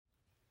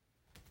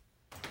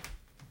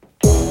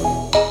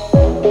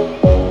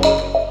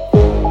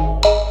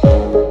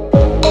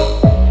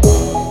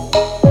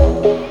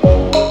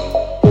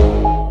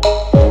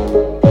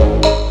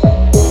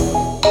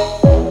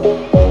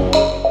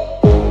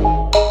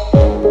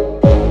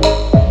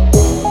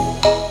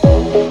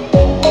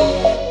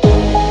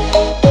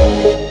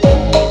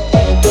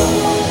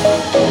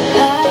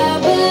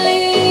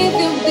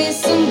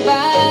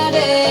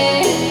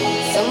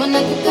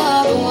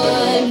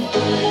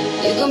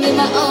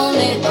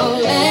only.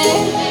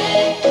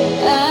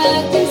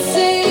 I can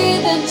see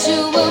that you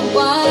were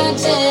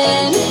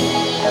watching.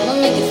 I'ma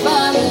make you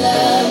fall in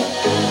love.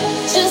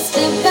 Just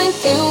sit back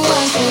and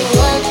watch me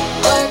work,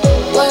 work,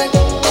 work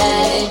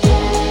at it.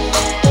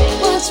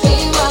 Watch me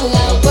while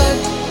I work,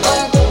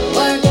 work,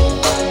 work.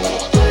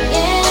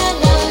 Yeah,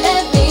 now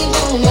let me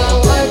do my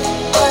work,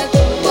 work,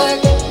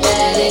 work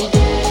at it.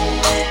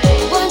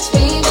 Watch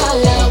me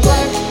while I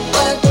work,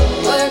 work,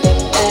 work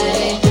at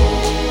it.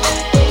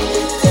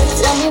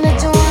 Tell me that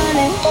you want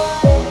it.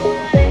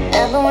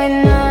 Ever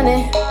waiting on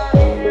it.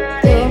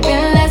 You'll be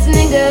the last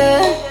nigga.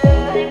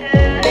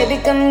 Baby,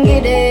 come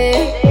get it.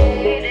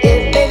 Yeah,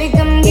 baby,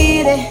 come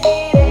get it.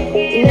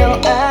 You know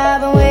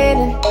I've been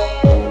waiting.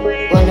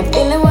 Wanna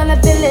feel it, wanna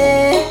feel it.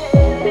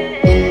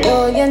 You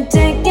know you're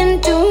taking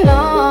too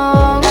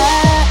long.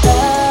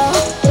 Oh,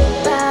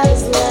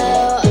 body's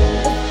low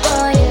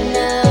before you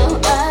know.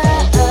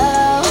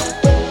 Oh,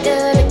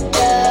 good to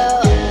go.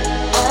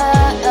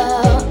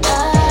 Oh,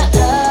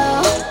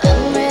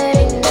 I'm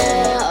ready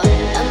now.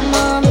 I'm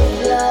on the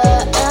floor.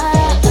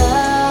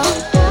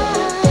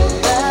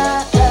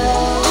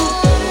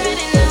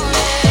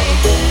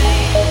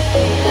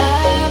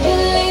 I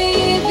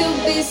believe you'll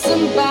be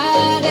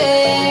somebody,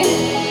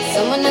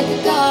 someone I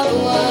could call the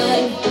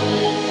one.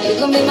 You're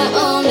gonna be my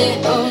only.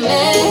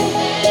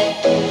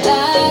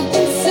 I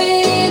can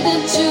see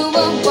that you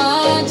are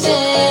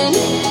watching.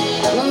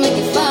 I'ma make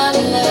you fall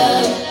in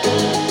love.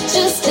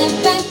 Just sit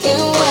back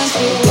and watch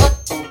me work.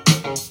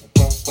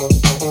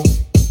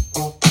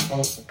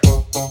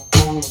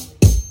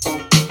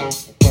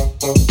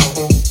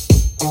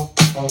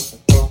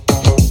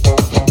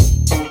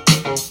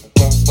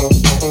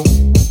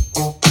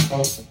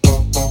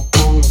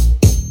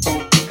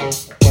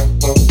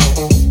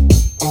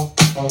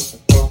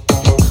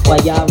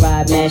 While y'all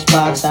ride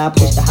Matchbox, I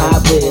push the high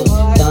wheel.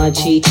 Done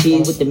Chi-Chi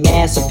with the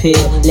mass appeal.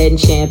 Letting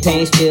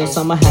champagne spill,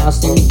 summer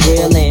house in the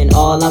grill. And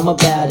all I'm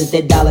about is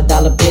that dollar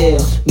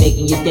bill.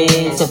 Making you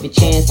dance every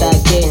chance I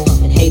get.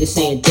 And haters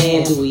saying,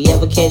 damn, do we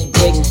ever catch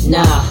breaks?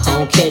 Nah, I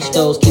don't catch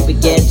those, keep it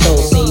ghetto.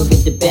 See you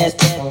with the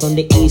best from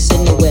the east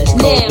and the west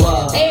coast.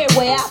 Now,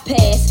 everywhere I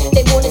pass,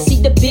 they wanna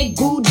see the big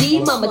booty.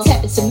 Mama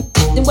tapping some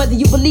and whether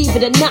you believe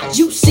it or not,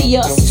 you see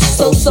us.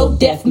 So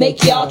deaf,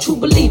 make y'all true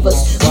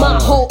believers. My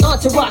whole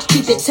entourage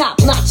keep it top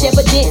notch.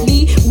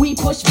 Evidently, we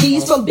push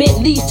V's from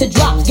Bentleys to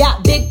drops.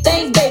 Got big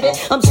things, baby.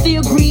 I'm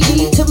still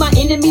greedy. To my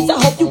enemies, I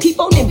hope you keep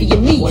on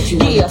envying me. What you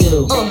wanna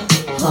do?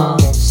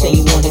 Say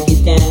you wanna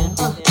get down.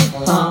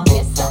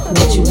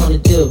 What you wanna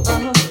do?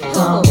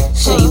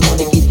 Say you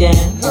wanna get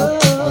down.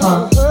 Come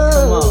on.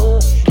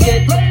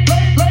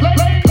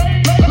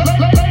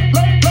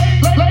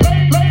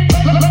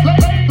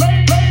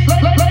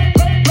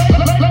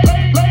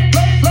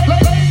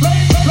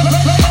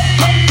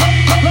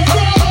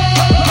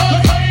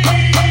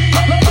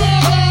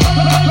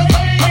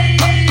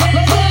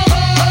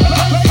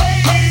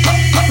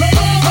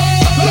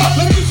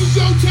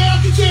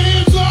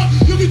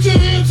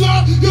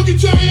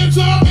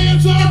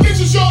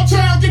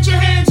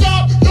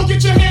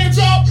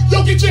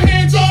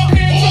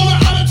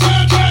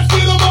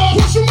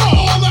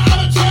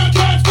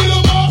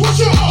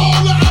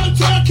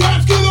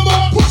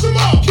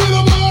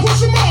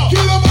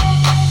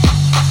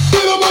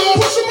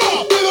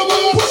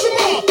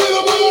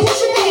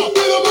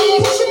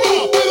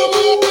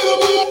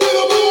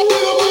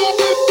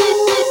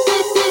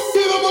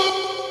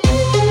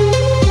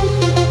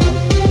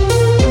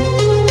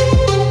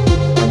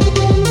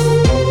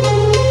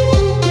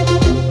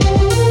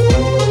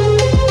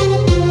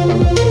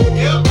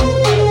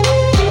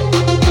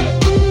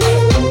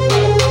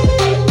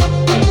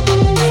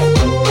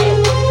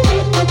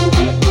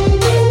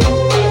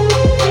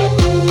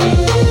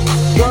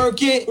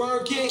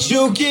 Work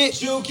it,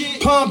 juke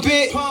it, pump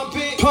it,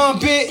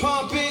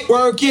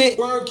 work it.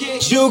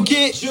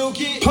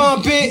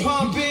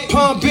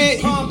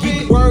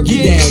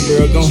 Get down,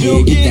 girl, gon'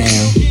 head, get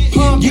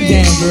down. Get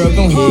down, girl,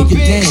 gon' head,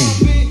 get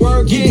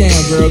down. Get down,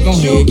 girl, gon'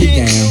 head, get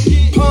down.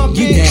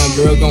 Get down,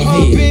 girl, gon'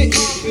 head.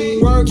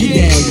 Get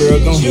down, girl,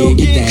 gon' head,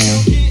 get down.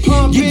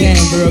 Get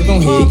down, girl,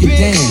 gon' head, get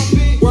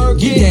down.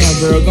 Get down,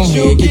 girl, gon'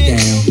 head, get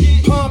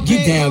down.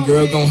 Get down,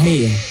 girl, gon'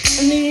 head.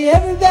 I need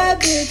every bad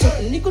bitch up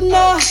in Nico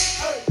now.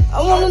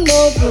 I wanna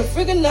know if you're a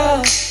freak or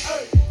not.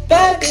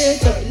 Bad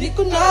bitch up in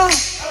Nico now.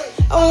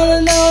 I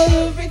wanna know if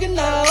you're a freak or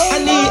not. I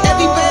need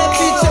every bad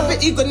bitch up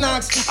at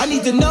Equinox. I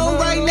need to know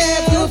right now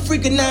if you're a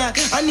freak or not.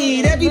 I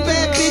need every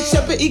bad bitch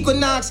up at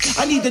Equinox.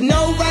 I need to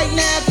know right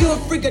now if you're a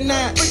freak or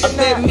not. I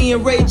bet me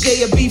and Ray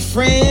J will be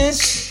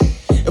friends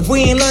if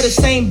we ain't love the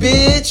same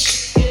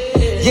bitch.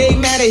 You ain't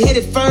mad to hit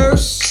it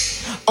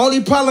first. Only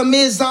problem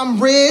is I'm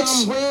rich.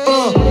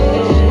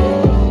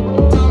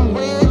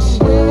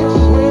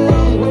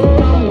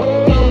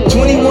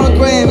 21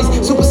 Grammys,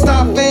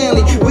 superstar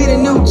family. We the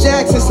new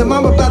Jacksons, so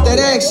I'm about that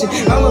action.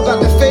 I'm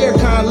about the fair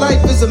kind.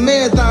 Life is a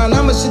marathon.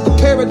 I'ma shit the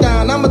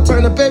paradigm. I'ma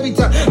turn up every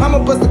time. I'ma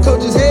bust the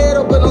coach's head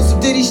open on some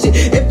Diddy shit.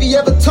 If he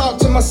ever talk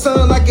to my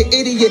son like an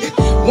idiot.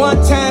 One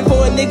time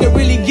for a nigga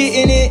really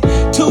getting it.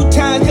 2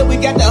 times till we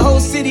got the whole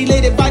city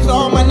daddy laid advice for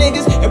all my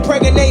niggas.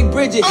 Impregnate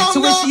Bridget.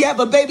 So when she have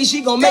a baby,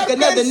 she gon' make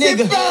another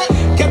nigga.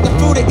 Got the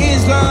fruit of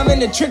Islam in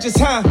the trenches,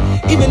 huh?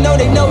 Even though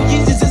they know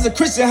Jesus is a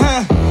Christian,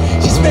 huh?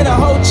 She spent a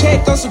whole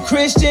check on some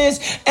Christians,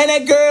 and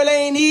that girl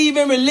ain't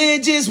even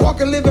religious.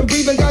 Walking, living,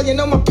 breathing, God, you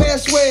know my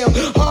past well.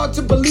 Hard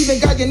to believe in,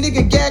 God, your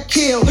nigga got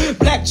killed.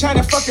 Black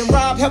China fucking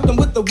Rob helped him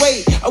with the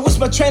weight. I wish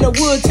my trainer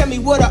would tell me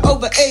what I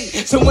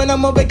overate. So when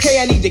I'm over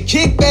K, I need to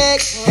kick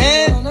back.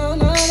 Huh?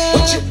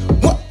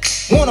 What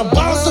you wanna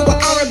bounce to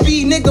an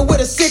R&B nigga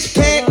with a six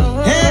pack?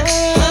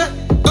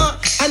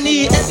 I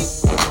need every.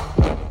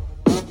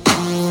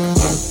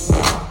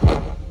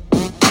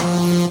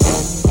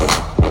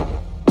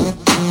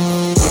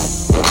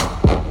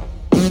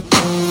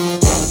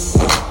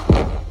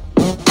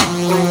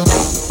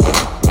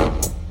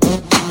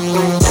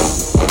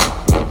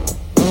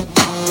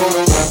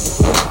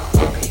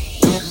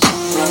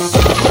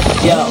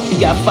 Yo, you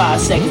got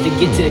 5 seconds to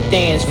get to the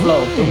dance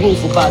floor. The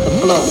roof about to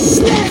blow. Let's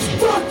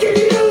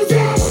fucking lose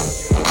it!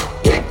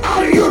 Get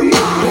out of your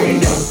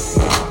mind!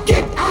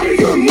 Get out of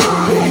your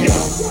mind!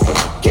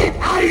 Get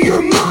out of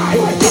your mind!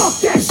 Fuck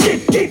that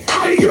shit! Get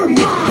out of your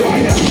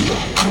mind!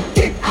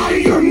 Get out of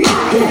your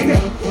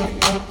mind!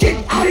 Get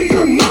out of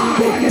your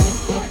mind!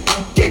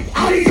 Get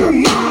out of your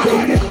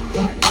mind!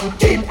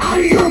 Get out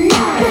of your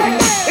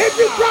mind! If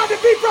you're proud to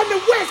be from the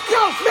West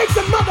Coast, make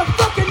some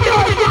motherfucking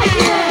noise right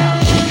now!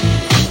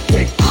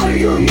 Get out of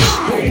your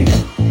mind!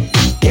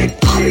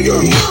 Get out of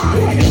your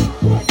mind!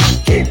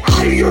 Get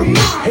out of your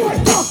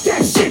mind! Fuck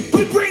that shit!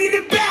 We're bringing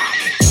it back!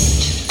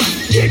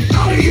 Get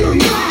out of your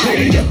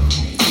mind!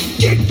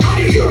 Get out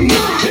of your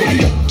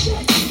mind!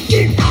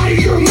 Get out of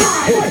your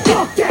mind!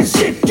 Fuck that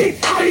shit!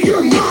 Get out of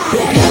your mind!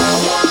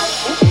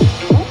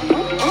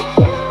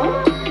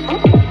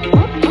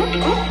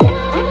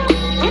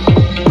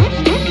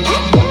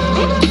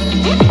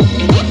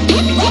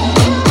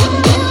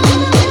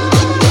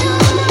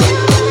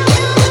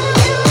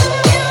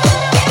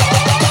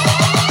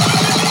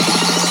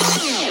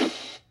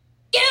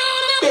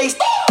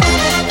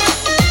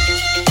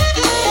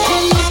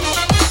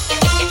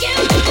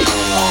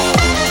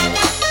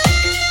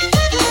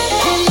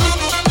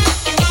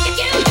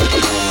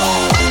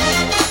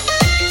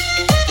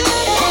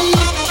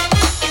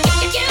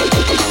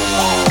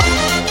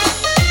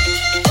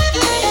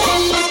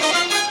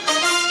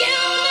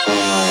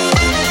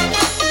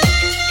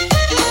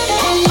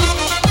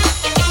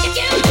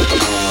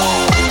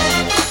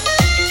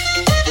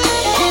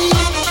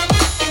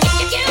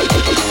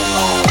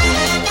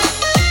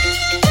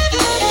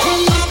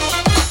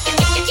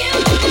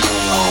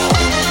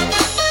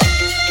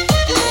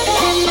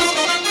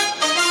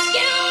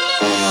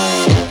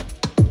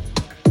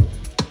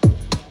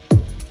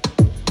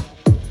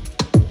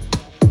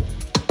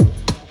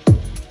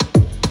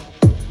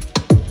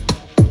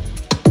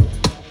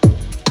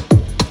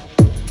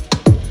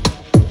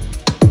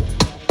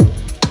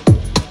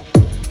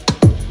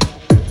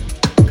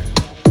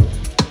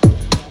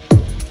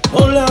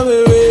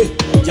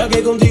 Ya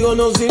que contigo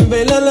no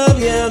sirve la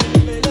labia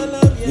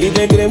y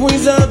te crees muy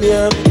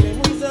sabia,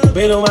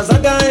 pero vas a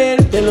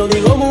caer, te lo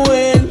digo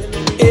mujer.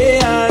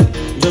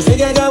 Yo sé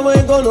que acabo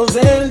de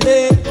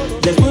conocerte,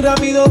 ya es muy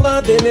rápido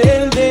para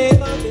tenerte.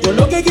 Yo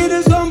lo que quiero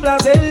es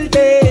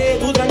complacerte,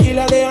 tú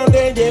tranquila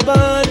déjate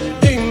llevar.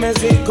 Dime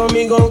si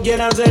conmigo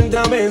quieres hacer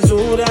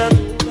travesura,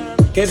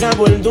 que se ha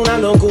vuelto una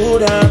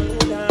locura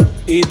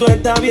y tú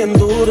estás bien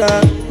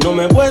dura, no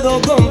me puedo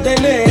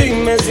contener.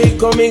 Dime si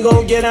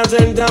conmigo quieres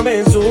hacer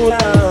travesura,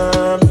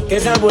 que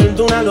se ha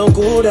vuelto una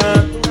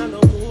locura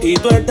y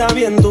tú estás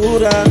bien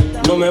dura,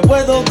 no me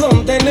puedo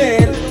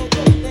contener.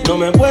 No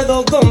me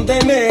puedo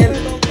contener.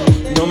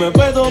 No me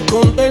puedo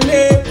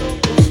contener.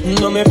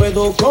 No me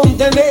puedo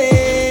contener.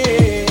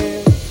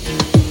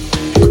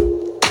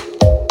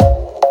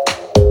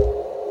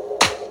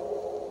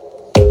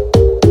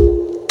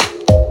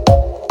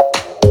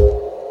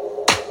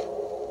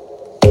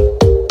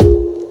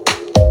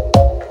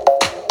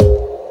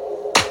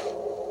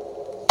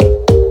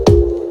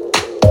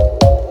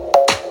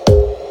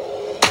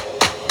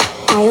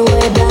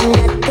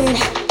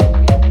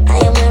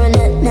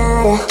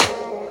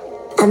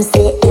 I'm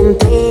sitting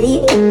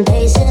pretty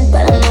impatient,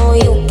 but I know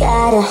you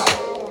gotta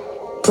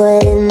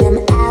put in them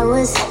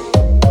hours.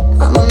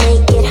 I'ma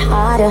make it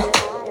harder.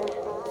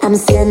 I'm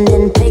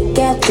sending pick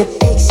after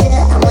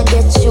picture, I'ma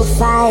get you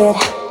fired.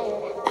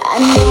 I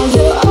know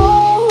you're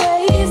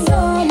always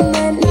on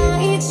that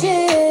night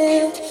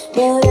shift,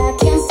 but I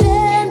can't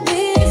stand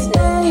these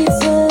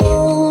nights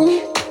alone.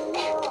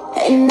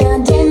 And I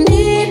don't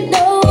need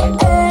no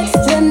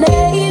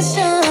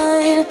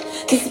explanation,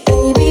 'cause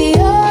baby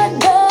you're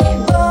the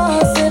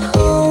boss at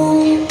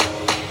home.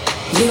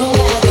 You don't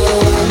gotta go to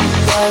work,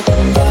 work,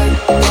 work,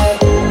 work,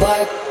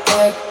 work,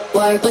 work,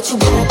 work, but you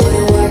gotta go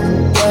to work,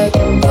 work,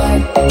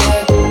 work,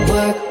 work,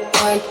 work,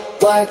 work,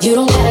 work. You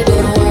don't gotta go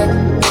to work,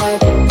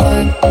 work,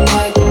 work,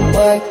 work,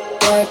 work,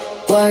 work,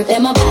 work.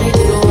 Let my body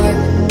do the work,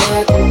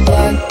 work,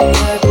 work,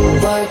 work,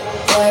 work,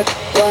 work,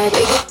 work.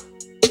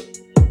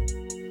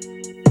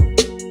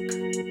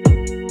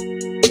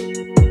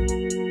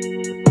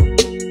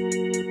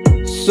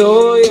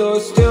 So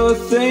you're still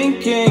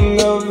thinking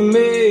of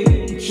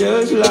me,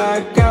 just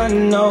like I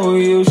know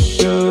you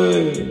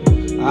should.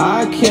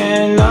 I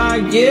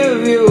cannot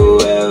give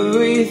you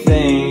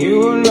everything,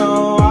 you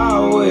know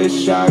I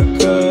wish I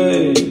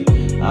could.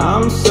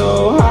 I'm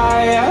so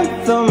high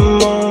at the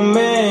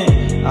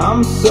moment,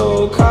 I'm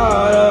so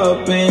caught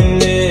up in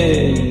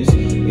this.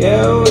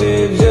 Yeah,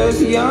 we're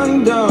just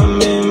young,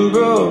 dumb, and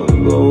broke,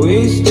 but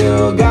we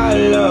still got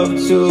love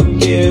to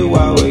give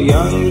while we're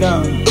young,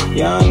 dumb.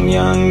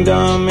 Young,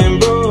 dumb, and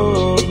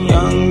broke.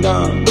 Young,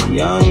 dumb,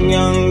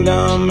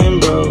 dumb,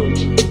 and broke.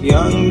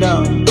 Young,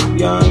 dumb,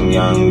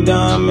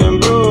 and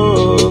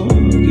broke.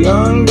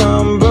 Young,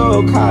 dumb,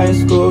 broke high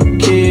school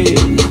kid.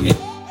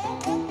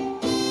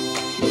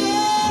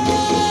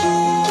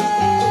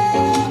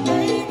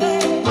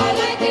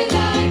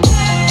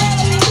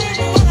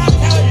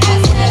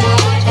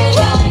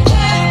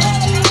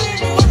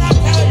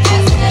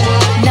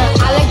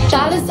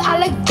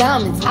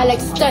 I like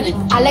stunning,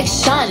 I like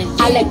shining,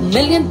 I like $1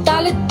 million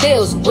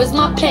deals. Where's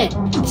my pen?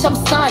 I'm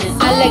signing.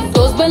 I like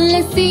those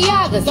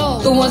Balenciagas,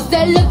 the ones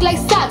that look like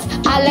socks.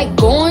 I like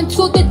going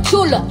to the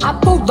Tula, I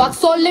put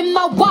rocks all in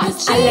my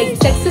watch. I like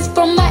texts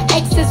from my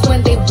exes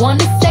when they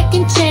want a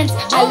second chance.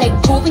 I like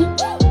proving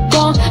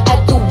wrong, I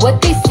do what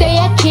they say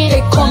I can't.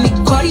 They call me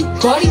Cardi,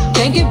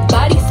 banging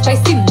body,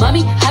 spicy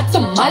mommy, hot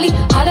tamale,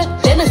 hotter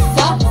than a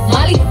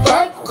Somali.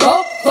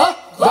 Virgo,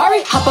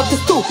 Ferrari, hop up the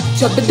stool,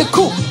 jump in the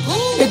coupe.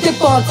 Big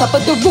dip on top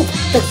of the roof,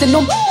 flexing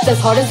on as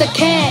hard as I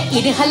can.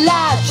 Eating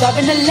halal,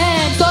 driving a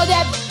lamb. So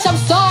that bitch, I'm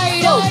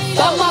sorry though.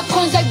 Got my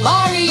coins like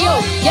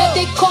Mario. Yeah,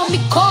 they call me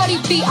Cardi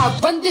B. I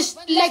run this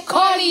shit like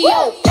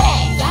cardio.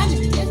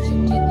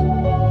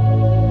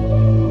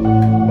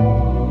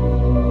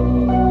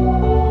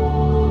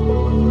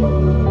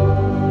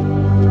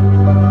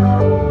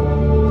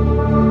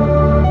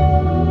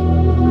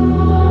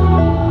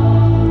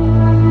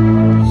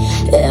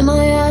 Am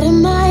I out of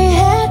my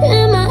head?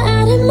 Am I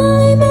out of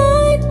my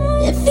mind?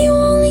 If you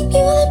only knew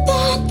the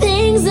bad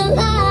things I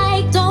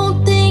like,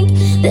 don't think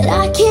that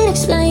I can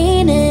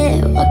explain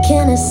it. What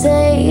can I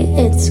say?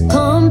 It's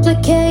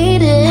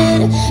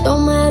complicated.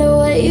 Don't matter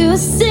what you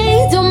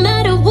say, don't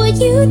matter what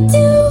you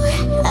do,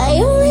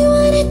 I only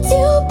wanna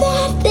do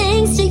bad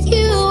things to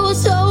you.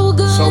 So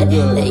good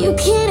that you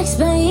can't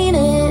explain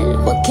it.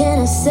 What can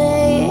I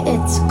say?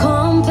 It's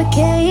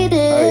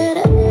complicated.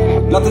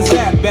 Nothing's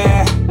that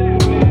bad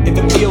if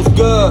it feels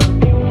good.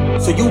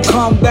 So you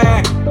come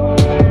back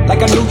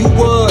like I knew you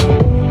would.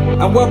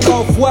 And we're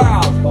both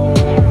wild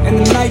and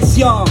the night's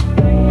young.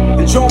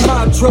 Enjoy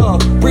my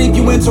drug, breathe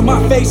you into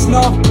my face,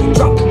 no.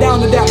 Drop it down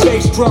to that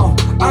bass drum.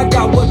 I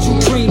got what you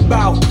dream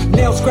about.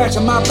 Nails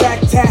scratching my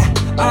back tat.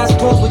 Eyes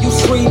closed when you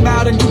scream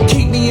out and you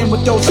keep me in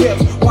with those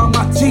hips. While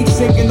my teeth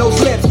sinking those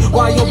lips.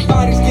 While your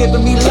body's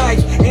giving me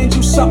life and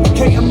you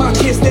suffocating my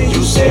kiss. Then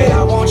you said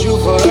I want you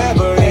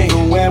forever,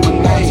 even when we're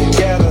not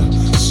together.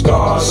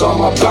 Scars on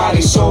my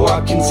body so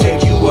I can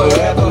take you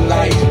wherever.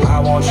 Like I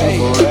want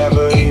you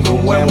forever,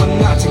 even when we're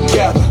not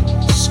together.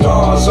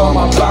 Scars on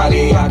my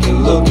body, I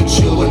can look at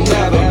you and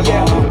never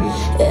get.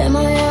 Am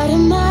I out of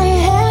my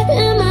head?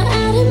 Am I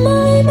out of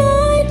my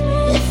mind?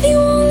 If you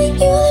only knew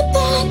the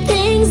bad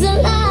things I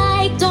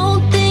like,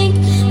 don't think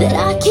that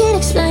I can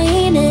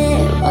explain it.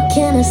 What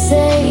can I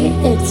say?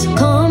 It's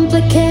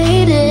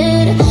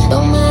complicated.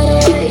 Don't matter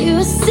what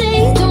you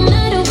say, don't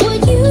matter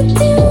what you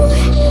do,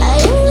 I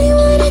only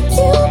wanna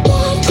do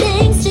bad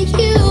things to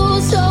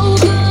you. So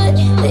good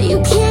that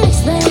you can't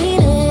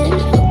explain it.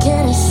 What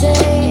can I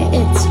say?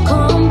 It's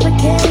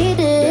complicated.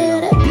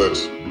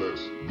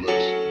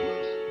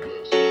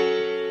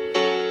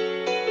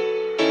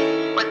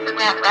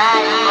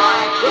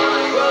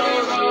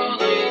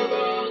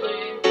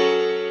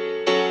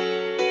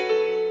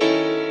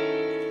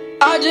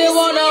 I just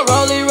wanna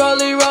rollie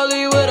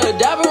with a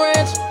dapper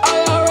ranch.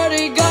 I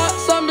already got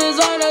some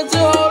designer to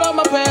hold on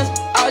my pants.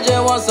 I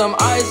just want some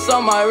ice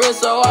on my wrist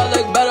so I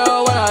look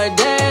better when I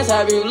dance.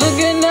 Have you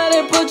looking at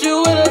it, put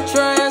you in a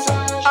trance.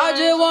 I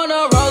just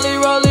wanna rollie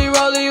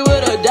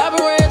with a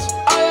dapper ranch.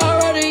 I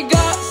already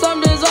got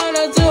some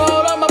designer to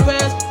hold on my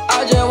pants.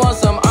 I just want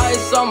some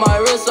ice on my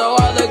wrist so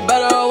I look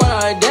better when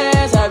I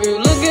dance. Have you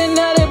looking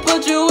at it,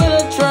 put you in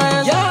a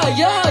trance. Yeah.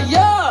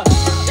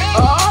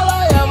 All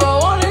I ever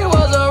wanted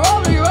was a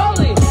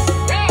rollie.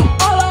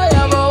 All I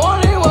ever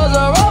wanted was a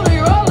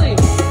rollie.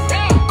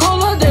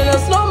 Cooler than a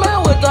snowman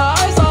with the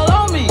ice all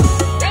on me.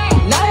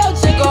 Now your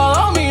chick all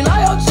on me,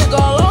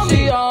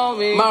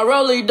 My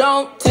rollie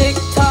don't tick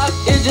tock,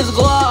 it just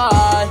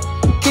glide.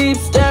 Keep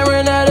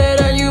staring at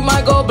it and you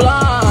might go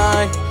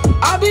blind.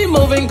 I be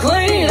moving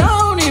clean, I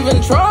don't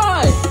even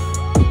try.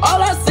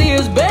 All I see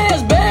is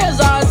bears,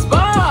 I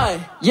spy.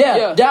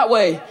 Yeah, that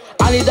way.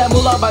 I need that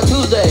moolah by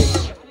Tuesday.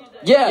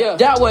 Yeah,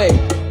 that way.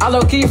 I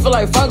low-key feel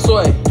like funk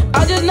sway.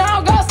 I just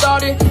now got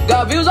started.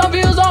 Got views on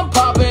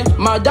popping.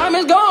 My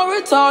diamonds gone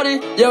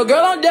retarded. Yo,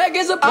 girl on deck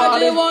is a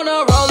party. I just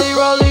wanna rollie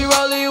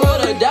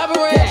with a dapper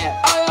ranch.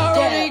 I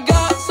already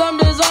got some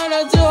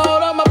designer to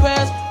hold on my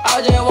pants.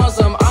 I just want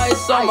some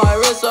ice on my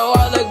wrist so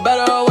I look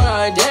better when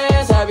I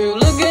dance. Have you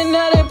looking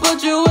at it,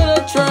 put you in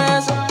a trance.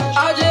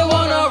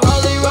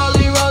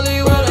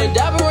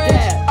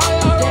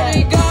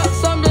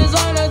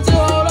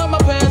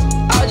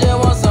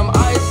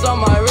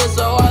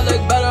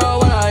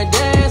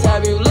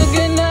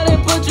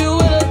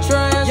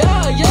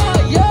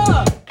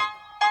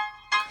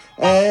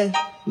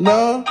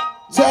 no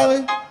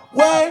telling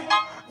what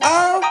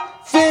I'm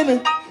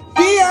finna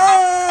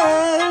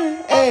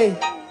beyond. Hey,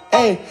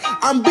 hey,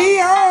 I'm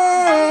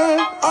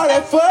beyond all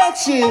that fuck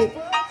shit.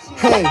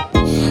 Hey.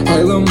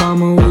 Hey lil'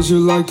 mama, would you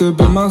like to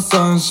be my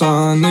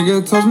sunshine?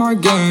 Nigga, touch my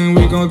game,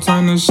 we gon'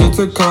 turn this shit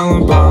to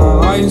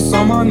Columbine. Ice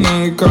on my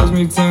neck cost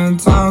me 10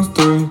 times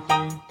 3.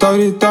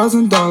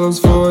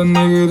 $30,000 for a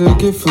nigga to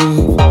get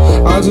free.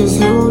 I just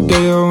hit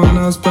Rodeo and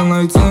I spent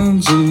like 10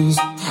 G's.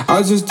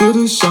 I just did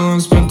a show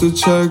and spent the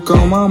check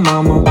on my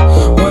mama.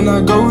 When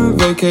I go and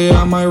vacay,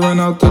 I might run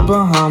out the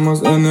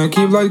Bahamas. And then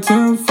keep like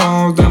 10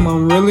 phones, damn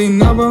I'm really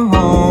never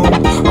home.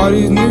 All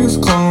these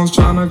niggas clones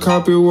tryna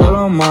copy what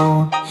I'm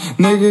on.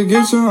 Nigga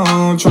get your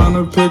own,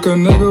 tryna pick a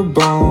nigga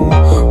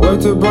bone.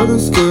 Worked to brother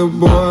Skip,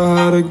 boy I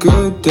had a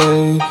good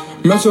day.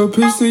 Metro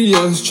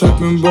PCS,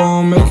 trapping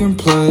ball, making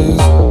plays.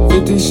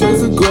 50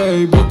 shades of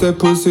gray, beat that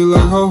pussy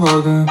like Ho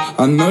Hogan.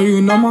 I know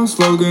you know my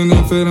slogan,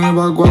 if it ain't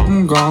about guap,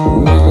 I'm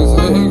gone. Niggas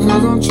hating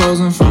cause I'm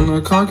chosen from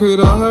the concrete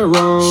I had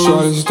rolled.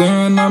 Shorty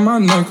staring at my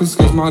necklace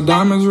cause my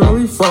diamonds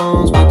really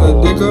froze. Put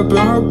that dick up in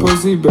her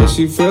pussy, bet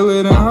she feel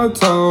it in her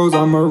toes.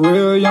 I'm a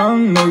real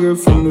young nigga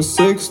from the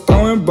 6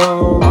 throwing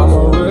balls. I'm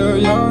a real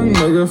young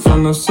nigga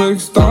from the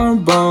 6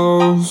 throwing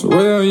balls.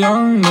 Real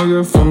young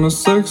nigga from the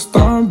 6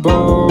 throwing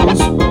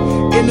balls.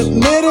 In the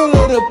middle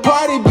of the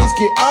party, bitch,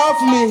 get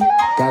off me.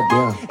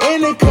 Goddamn.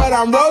 In the cut,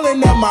 I'm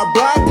rolling up my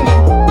broccoli.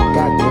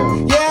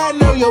 Goddamn. Yeah, I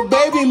know your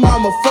baby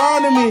mama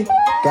fond of me.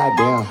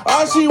 Goddamn.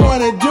 All she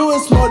wanna do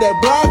is smoke that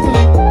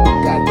broccoli.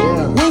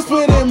 Goddamn.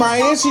 Whispered in my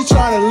ear, she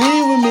tryna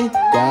leave with me.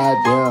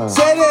 Goddamn.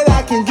 Say that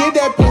I can get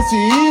that pussy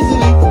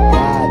easily.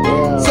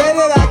 Goddamn. Say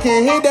that I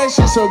can hit that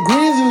shit so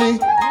greasily.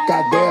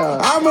 Goddamn.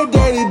 I'm a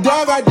dirty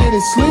dog, I did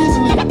it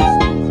sleazily.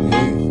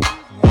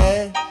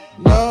 And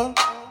no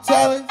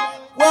telling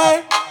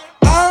what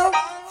I'm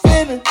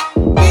finna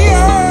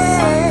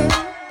beyond.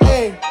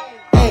 Hey,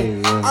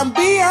 hey, I'm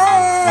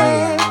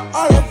beyond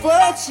all that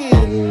fuck shit.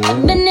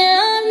 I've been there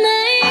all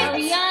night,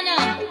 Rihanna.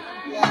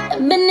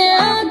 I've been there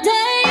all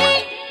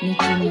day,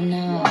 Nicki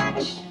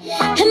Minaj.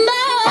 And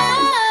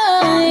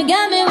boy, you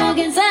got me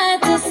walking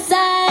side to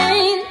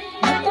side.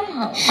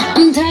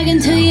 I'm talking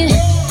to you.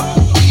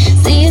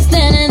 See you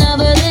standing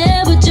over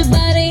there with your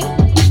body,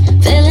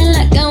 feeling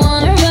like I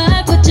wanna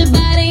rock with your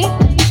body.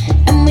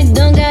 And we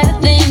don't gotta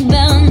think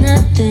about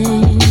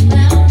nothing.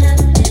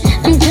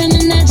 I'm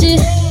coming at you,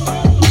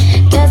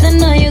 cause I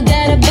know you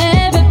got a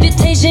bad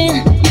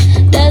reputation.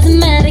 Doesn't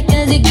matter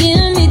cause you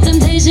give me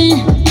temptation.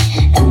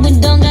 And we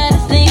don't gotta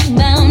think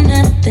about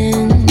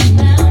nothing.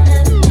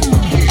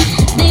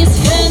 These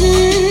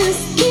friends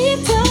keep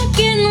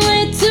talking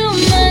way too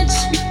much.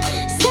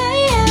 Say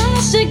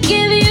I should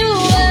give you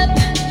up.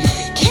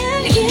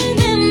 Can't give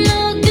them no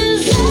good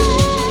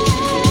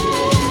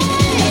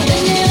I've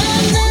been there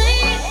all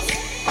night.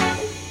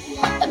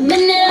 I've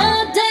been there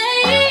all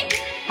day.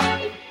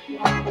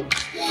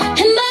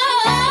 And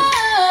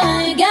boy,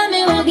 you got me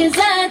walking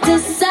side to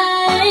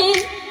side.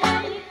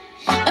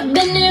 I've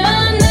been there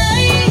all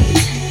night.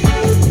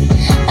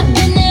 I've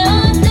been there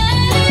all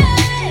day.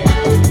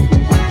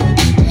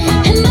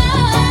 And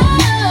boy,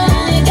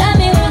 you got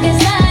me walking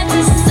side to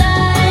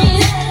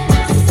side.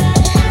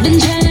 Been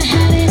trying to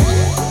hide it.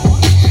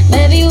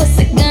 Baby, what's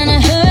it gonna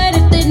hurt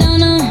if they don't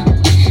know?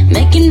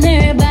 Making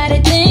everybody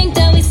think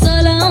that we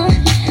solo.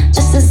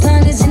 Just as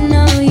long as you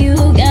know you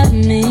got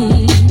me.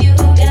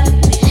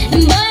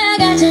 And boy, I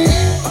got you.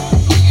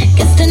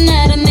 Guess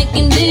tonight I'm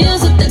making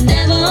deals with the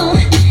devil.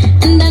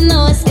 And I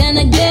know it's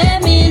gonna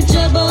get me in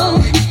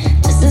trouble.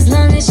 Just as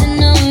long as you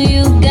know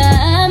you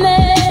got me.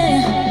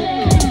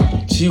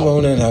 She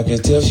want it, I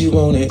can tell she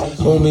want it.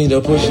 Want me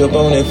to push up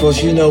on it, for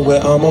she know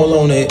where I'm all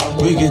on it.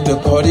 We get the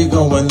party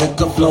going,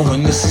 liquor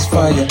flowing, this is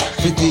fire.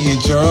 50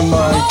 and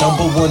Jeremiah,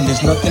 #1,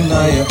 there's nothing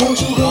higher.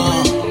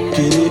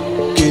 Get it,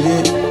 get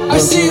it. I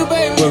see you,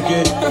 baby. Work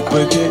it,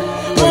 work it,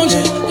 work Won't you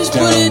it. just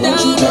put it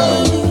down,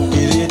 down.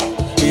 Get it,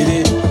 get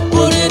it.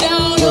 Put it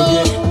down, Work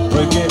it,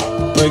 break it,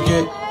 break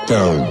it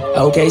down.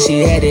 Okay, she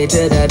headed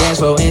to the dance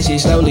floor and she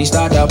slowly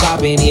started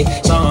popping it.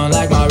 Song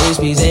like my wrist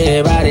piece,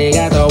 everybody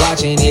got to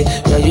watching it.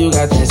 Girl, you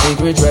got that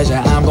secret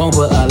treasure, I'm gon'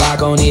 put a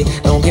lock on it.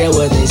 Don't care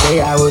what they say,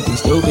 I would be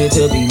stupid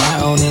to be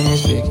not owning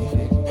this 50.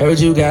 Heard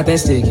you got that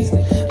sticky.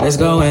 Let's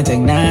go and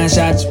take 9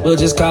 shots, we'll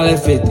just call it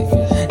 50.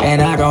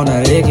 And I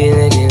gonna lick it,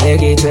 lick it,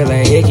 lick it till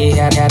I hickey.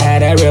 Had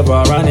that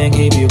river running,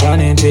 keep you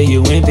gunning till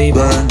you empty.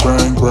 Bang,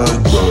 bang,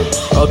 bang, bang.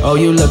 Oh,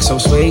 you look so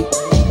sweet.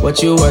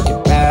 What you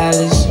working,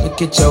 palace?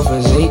 Look at your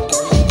physique.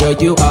 Girl,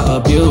 you are a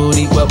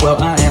beauty,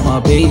 well, I am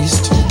a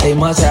beast. They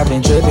must have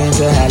been tripping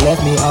to have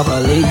left me off a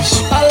leash.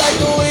 I like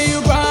the way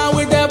you grind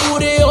with that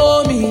booty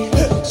on me.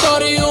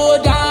 Shorty, you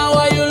are down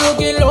while you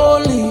looking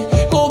lonely.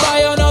 Go buy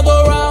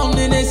another round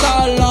and it's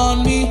all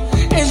on me.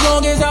 As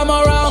long as I'm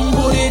around,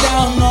 put it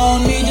down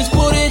on me. Just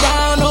put it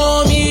down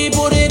on me,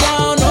 put it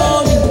down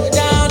on me.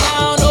 Down,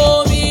 down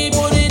on me,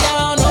 put it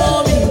down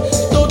on me.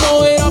 Don't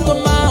throw it off the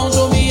mound,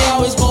 show me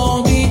how it's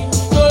gonna be.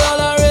 Girl,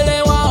 all I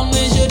really want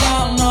is you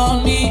down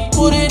on me.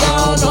 Put it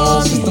down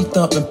on me. System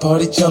thumping,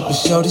 party jumping,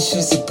 shorty,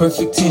 she's a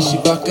perfect 10. She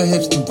rock her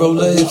hips and roll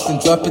her hips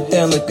and drop it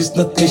down like it's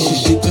nothing. She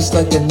shake just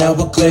like an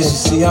hourglass. You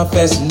see how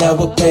fast an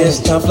hour pass.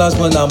 Time flies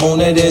when I'm on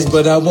that ass,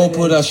 but I won't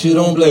put our shit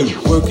on blade.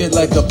 Work it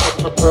like a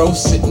pro,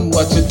 sit and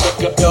watch it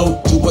go.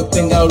 Do a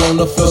thing out on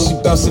the floor. She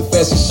bouncing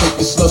fast and shake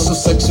it slow, so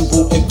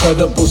sexual,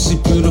 incredible. She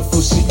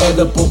beautiful, she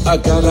edible. I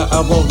got her,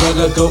 I won't let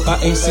her go.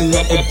 I ain't seen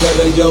nothing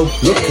better, yo.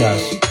 Look how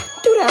she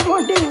do that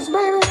one dance,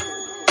 baby.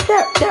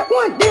 That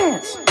one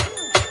dance.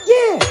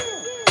 Yeah.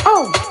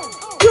 Oh,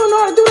 you don't know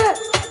how to do that?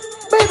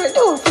 Baby,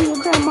 do it for your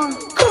grandma.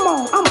 Come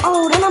on, I'm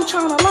old and I'm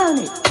trying to learn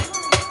it.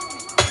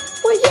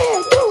 Well,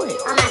 yeah, do it.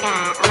 Oh my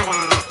God.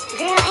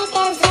 Girl, ain't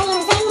that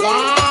zinging?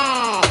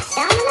 Yes.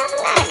 Don't you love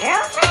a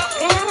girlfriend?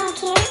 Girl, I don't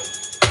care.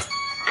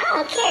 I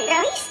don't care,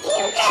 girl. He's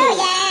still girl,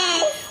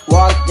 yes.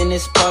 Walked in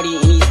this party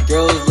and these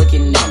girls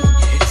looking at me.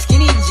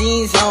 Skinny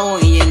jeans on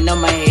and you know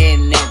my head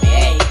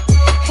nappy.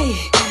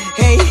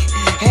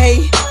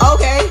 Hey,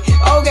 okay.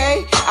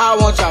 I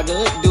want y'all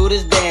to do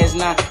this dance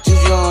now.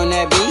 Juju on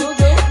that beat,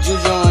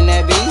 juju on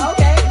that beat,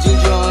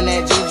 juju on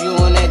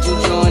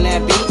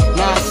that beat.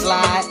 Now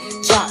slide,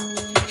 drop,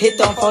 hit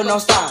the phone, don't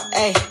stop,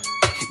 ayy,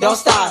 don't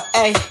stop,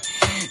 ayy,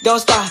 don't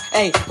stop,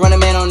 ayy. Run a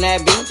man on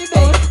that beat,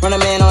 ayy, run a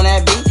man on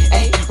that beat,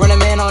 ayy, run a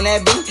man on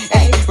that beat,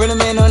 ayy, run a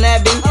man on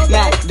that beat.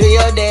 Now do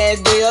your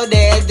dance,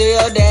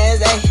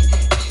 ayy.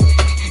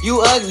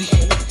 You ugly,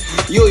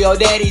 you your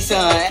daddy's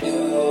son.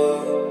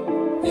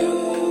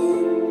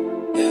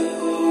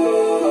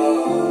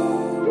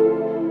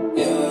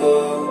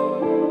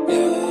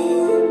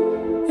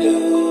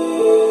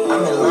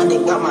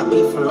 Got my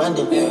beat from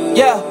London.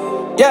 Yeah.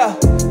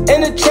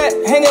 In the trap,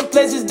 hanging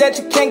places that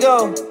you can't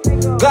go.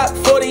 Glock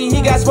 40,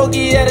 he got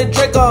smoky at a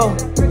Draco.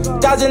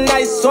 1,000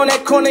 nights on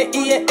that corner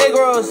eating egg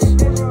rolls.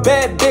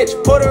 Bad bitch,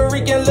 Puerto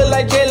Rican, look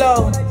like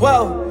J-Lo.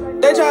 Whoa,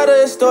 they try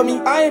to extort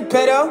me, I ain't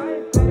pedo.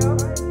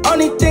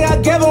 Only thing I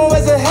gave him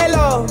was a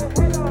halo.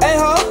 Hey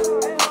ho,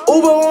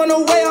 Uber on the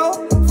way ho.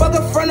 Fuck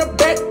her front or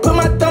back, put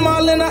my thumb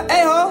all in her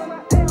a-ho.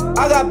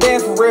 I got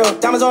band for real,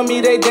 diamonds on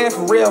me, they dance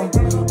for real.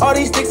 All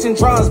these sticks and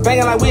drums,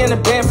 banging like we in the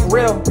band for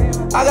real.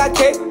 I got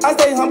cake, I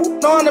stay humble,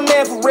 know I'm the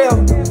man for real.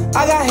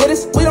 I got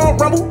hitters, we don't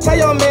rumble, tell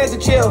your mans to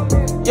chill.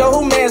 Yo,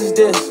 who mans is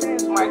this?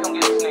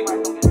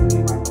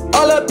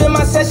 All up in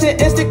my session,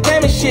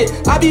 Instagram and shit.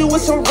 I be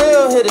with some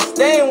real hitters,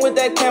 they ain't with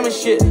that camera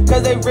shit.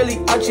 Cause they really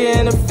out here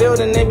in the field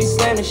and they be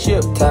slamming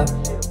shit. Top.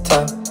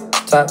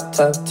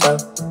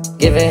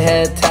 Giving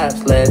head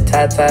taps, lead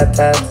taps.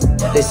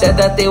 They said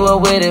that they were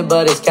with it,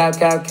 but it's cap.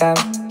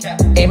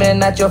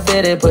 Aiming at your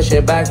fitted, push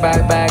it back.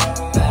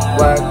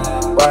 Work.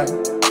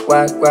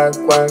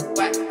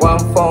 One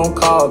phone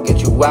call,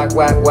 get you whack.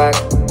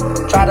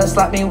 Try to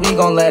slap me, we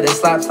gon' let it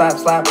slap.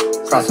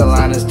 Cross the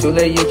line, it's too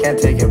late, you can't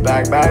take it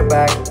back.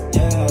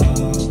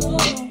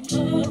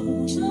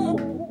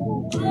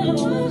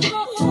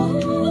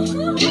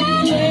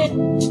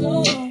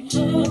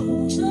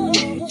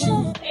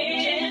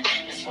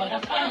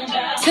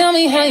 Tell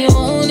me how you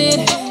want it,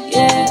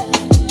 yeah.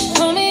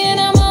 Call me and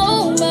I'm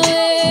on my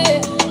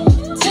way.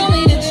 Tell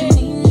me that you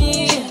need me,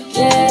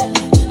 yeah.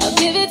 I'll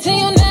give it to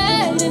you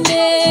night and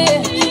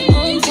day.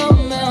 I'm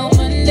talking about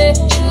Monday,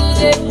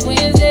 Tuesday,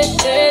 Wednesday,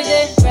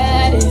 Thursday,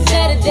 Friday,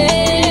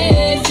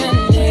 Saturday,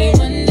 Sunday,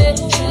 Monday,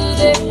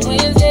 Tuesday,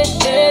 Wednesday,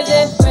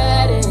 Thursday,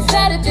 Friday,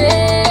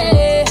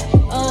 Saturday,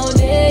 all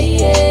day,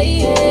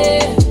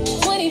 yeah.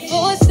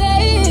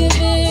 24/7,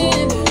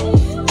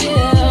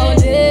 yeah, all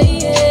day,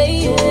 yeah.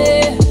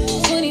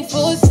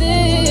 24/7.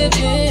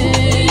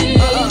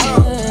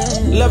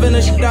 Loving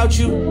the shit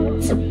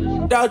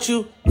without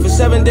you for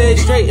 7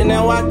 days straight, and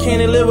now I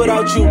can't live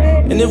without you.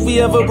 And if we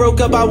ever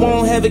broke up, I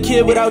won't have a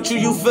kid without you.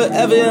 You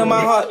forever in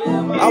my heart,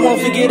 I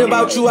won't forget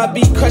about you. I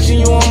be crushing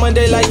you on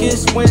Monday like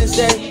it's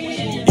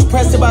Wednesday. You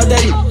pressed about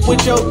that,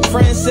 what your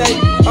friends say.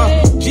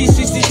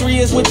 G63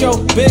 is what your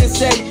bed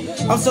say.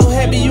 I'm so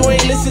happy you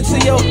ain't listen to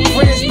your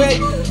friends,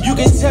 babe. You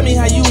can tell me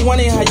how you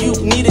want it, how you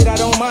need it, I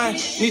don't mind.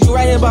 Need you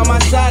right here by my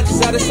side,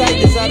 cause out of sight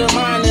is out of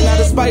mind. And out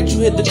of spite, you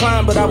hit the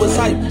climb, but I was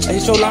hype. I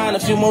hit your line a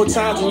few more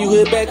times, when you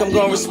hit back, I'm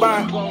gonna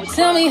respond.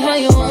 Tell me how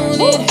you want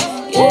it,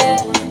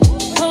 yeah.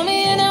 Call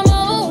me and I'm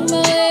on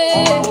my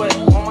way.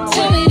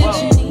 Tell me that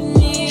you need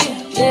me,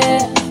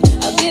 yeah.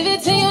 I'll give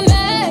it to you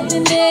night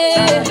and day.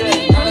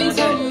 I'm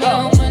talking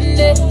about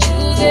Monday,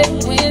 Tuesday,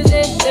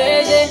 Wednesday,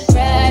 Thursday,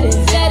 Friday,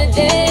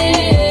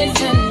 Saturday,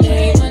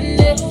 Sunday,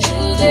 Monday,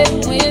 Tuesday,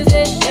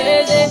 Wednesday,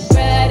 Thursday,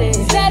 Friday,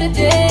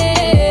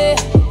 Saturday,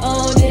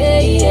 all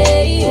day,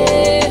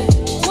 yeah.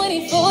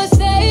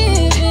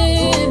 24/7,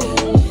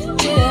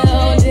 yeah,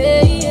 all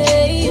day,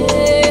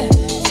 yeah.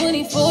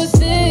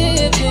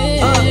 24/7,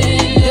 yeah.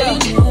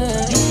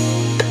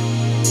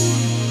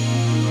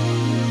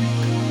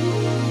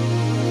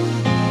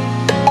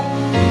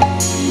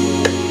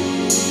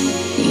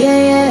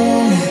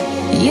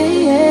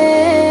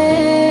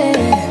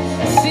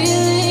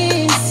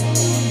 Feelings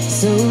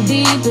so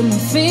deep in my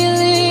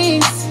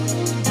feelings.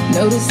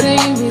 Notice they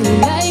ain't really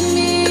like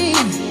me.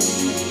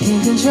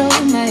 Can't control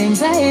my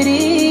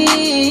anxiety.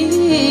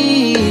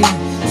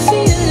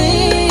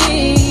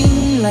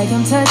 Feeling like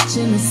I'm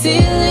touching the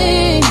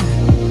ceiling.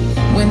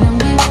 When I'm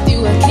with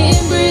you, I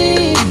can't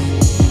breathe.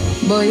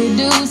 Boy, you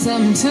do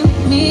something to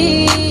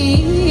me.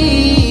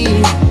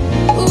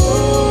 Ooh,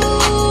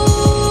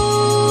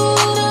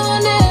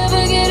 I'll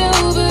never get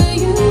over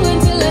you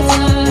until I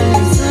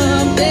find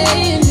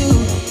something new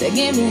to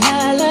get me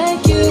high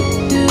like you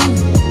do.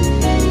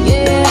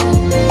 Yeah.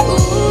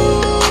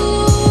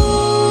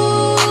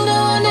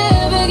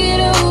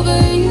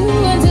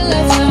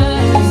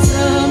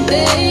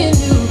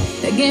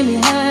 Get me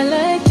high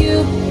like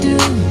you do.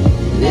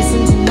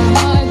 Listen to my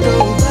heart go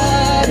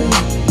bottom,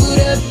 boot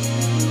up,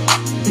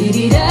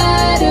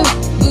 dee-dee-da-do,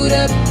 boot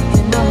up.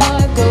 And my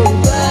heart go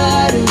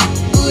bottom,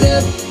 boot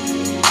up,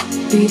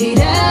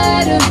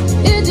 dee-dee-da-do.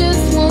 It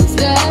just won't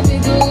stop,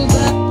 it go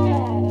bottom.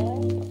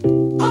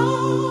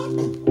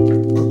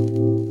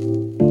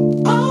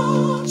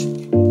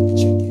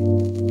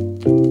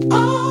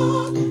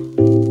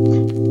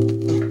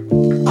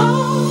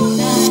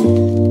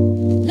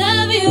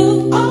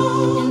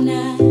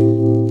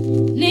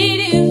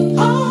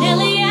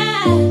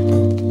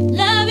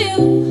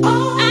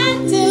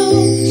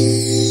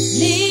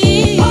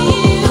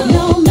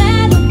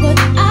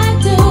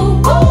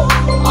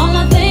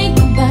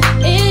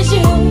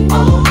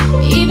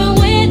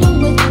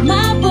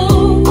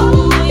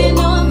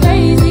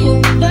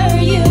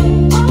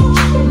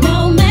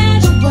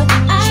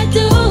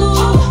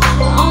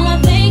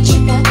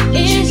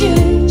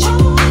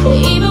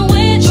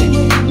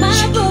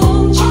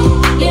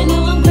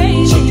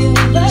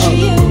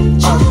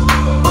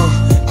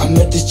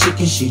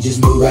 She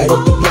just moved right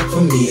up the block for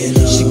me, and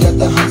she got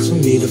the hots for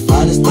me, the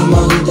finest thing my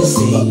hood has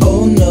seen. But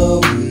oh no,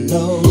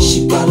 no,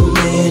 she got a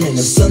man and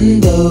a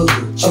son though.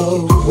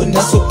 Oh, when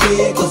that's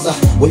okay, cause I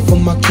wait for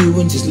my cue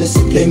and just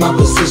listen, play my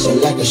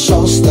position like a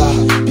show star.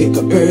 Pick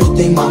up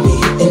everything, mommy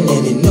hitting,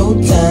 and in no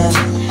time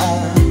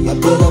I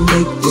better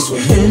make this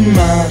with her in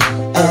mind.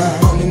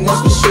 And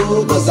that's for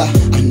sure, cause I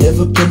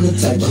never been the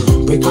type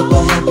to break up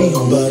a happy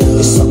home. But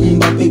it's something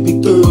about baby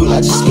girl,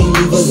 I just can't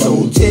leave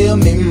alone. Tell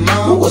me,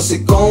 mom, what's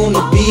it gonna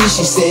be?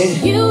 She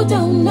said, you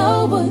don't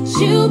know what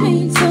you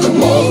mean to come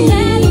me. on. No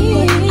matter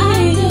what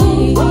I do,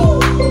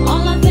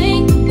 all I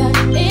think about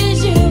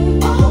is you.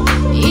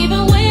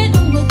 Even when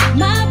I'm with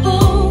my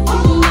boo,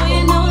 boy,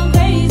 you know I'm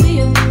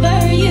crazy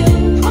over you.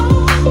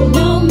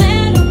 No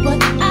matter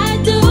what I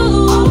do,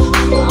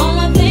 all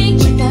I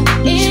think about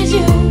is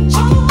you.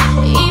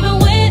 Even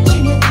when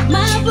I'm with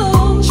my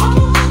boo,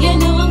 you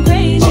know I'm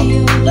crazy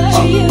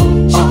over you.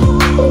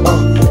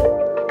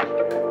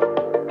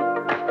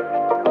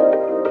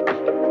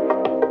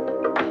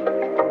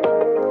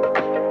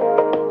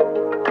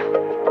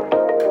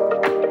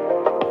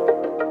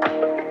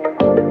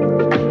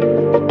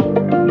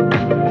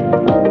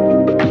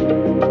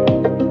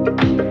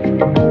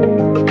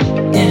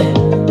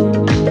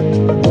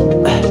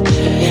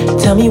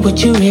 Tell me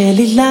what you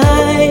really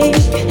like.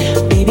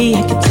 Baby,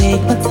 I can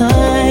take my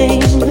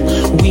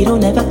time. We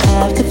don't ever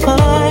have to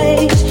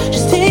fight.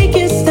 Just take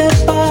it step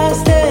by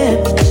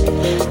step.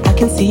 I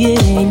can see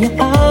it in your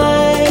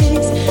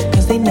eyes,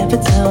 cause they never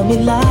tell me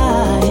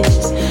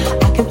lies.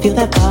 I can feel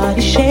that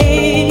body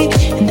shake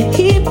and the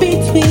heat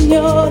between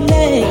your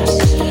legs.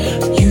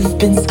 You've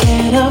been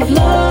scared of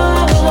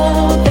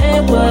love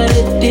and what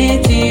it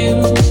did to you.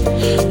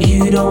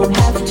 You don't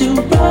have to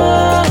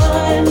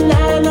run,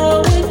 I know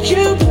what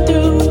you've been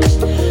through.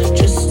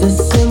 Just a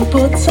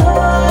simple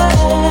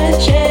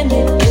touch and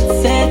it can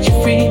set you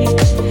free.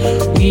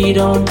 We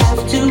don't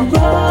have to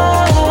run.